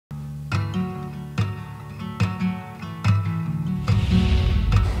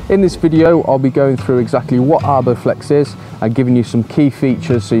In this video, I'll be going through exactly what ARBOFLEX is and giving you some key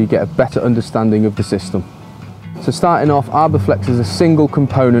features so you get a better understanding of the system. So starting off, ARBOFLEX is a single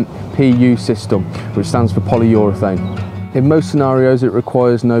component PU system, which stands for polyurethane. In most scenarios, it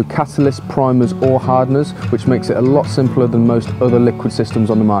requires no catalyst, primers or hardeners, which makes it a lot simpler than most other liquid systems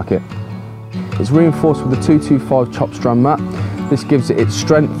on the market. It's reinforced with a 225 chop strand mat. This gives it its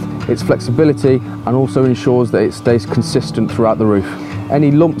strength, its flexibility, and also ensures that it stays consistent throughout the roof. Any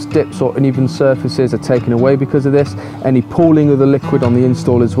lumps, dips or uneven surfaces are taken away because of this. Any pooling of the liquid on the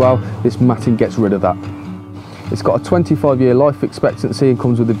install as well, this matting gets rid of that. It's got a 25-year life expectancy and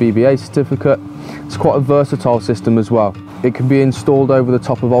comes with a BBA certificate. It's quite a versatile system as well. It can be installed over the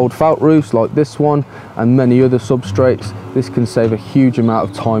top of old felt roofs like this one and many other substrates. This can save a huge amount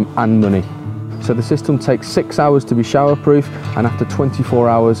of time and money. So the system takes 6 hours to be showerproof, and after 24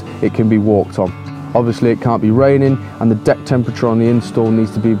 hours it can be walked on. Obviously it can't be raining, and the deck temperature on the install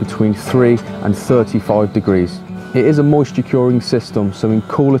needs to be between 3 and 35 degrees. It is a moisture curing system, so in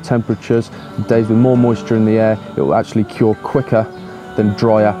cooler temperatures, days with more moisture in the air, it will actually cure quicker than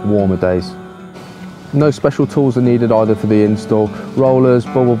drier, warmer days. No special tools are needed either for the install. Rollers,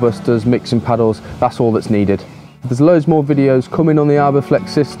 bubble busters, mixing paddles, that's all that's needed. There's loads more videos coming on the ARBOFLEX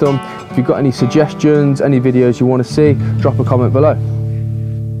system. If you've got any suggestions, any videos you want to see, drop a comment below.